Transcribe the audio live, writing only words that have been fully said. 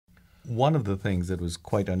one of the things that was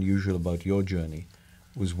quite unusual about your journey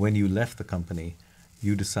was when you left the company,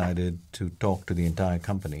 you decided to talk to the entire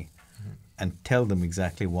company and tell them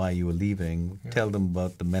exactly why you were leaving, tell them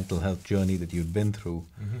about the mental health journey that you'd been through,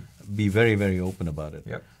 be very, very open about it,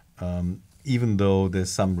 Yep. Even though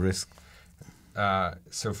there's some risk.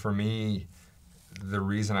 So for me, the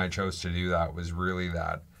reason I chose to do that was really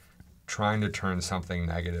that trying to turn something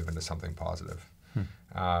negative into something positive.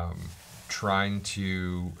 Trying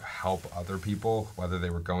to help other people, whether they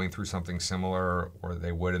were going through something similar or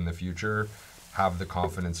they would in the future, have the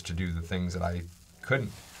confidence to do the things that I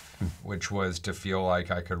couldn't, which was to feel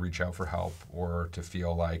like I could reach out for help or to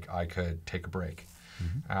feel like I could take a break.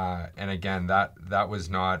 And again, that was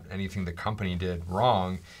not anything the company did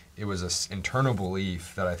wrong. It was an internal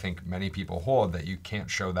belief that I think many people hold, that you can't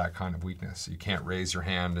show that kind of weakness. You can't raise your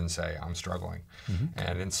hand and say, I'm struggling.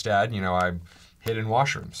 And instead, I hid in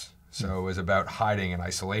washrooms. So it was about hiding in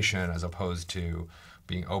isolation as opposed to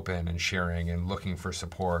being open and sharing and looking for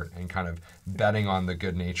support and kind of betting on the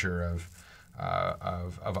good nature of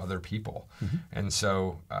other people. And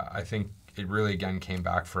so I think it really, again, came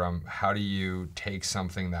back from how do you take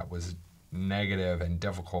something that was negative and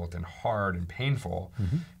difficult and hard and painful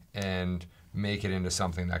and make it into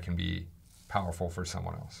something that can be powerful for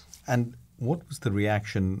someone else. And what was the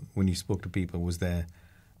reaction when you spoke to people? Was there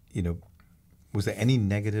any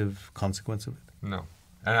negative consequence of it? No.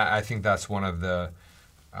 And I think that's one of the,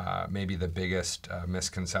 maybe the biggest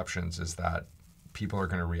misconceptions, is that people are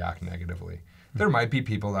going to react negatively. There might be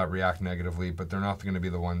people that react negatively, but they're not going to be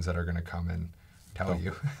the ones that are going to come and tell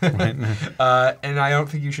you. And I don't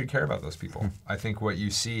think you should care about those people. I think what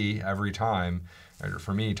you see every time, or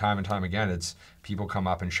for me, time and time again, it's people come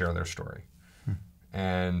up and share their story.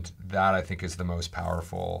 And that, I think, is the most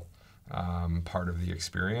powerful part of the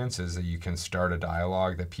experience, is that you can start a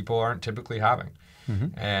dialogue that people aren't typically having.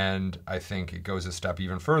 And I think it goes a step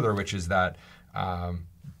even further, which is that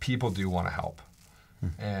people do want to help.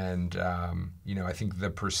 And, I think the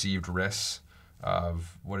perceived risks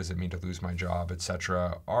of what does it mean to lose my job, et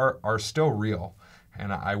cetera, are still real.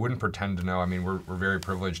 And I wouldn't pretend to know. I mean, we're very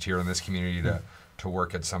privileged here in this community to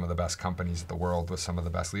work at some of the best companies in the world with some of the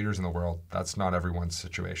best leaders in the world. That's not everyone's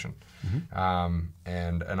situation.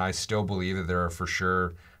 And I still believe that there are for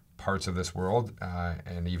sure parts of this world,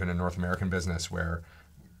 and even in North American business, where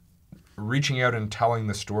reaching out and telling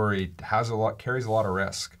the story carries a lot of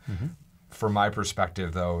risk. From my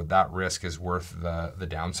perspective, though, that risk is worth the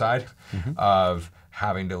downside of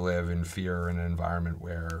having to live in fear in an environment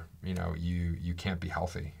where you can't be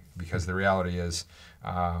healthy. Because the reality is,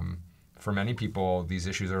 for many people, these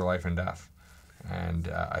issues are life and death. And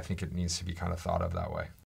I think it needs to be kind of thought of that way.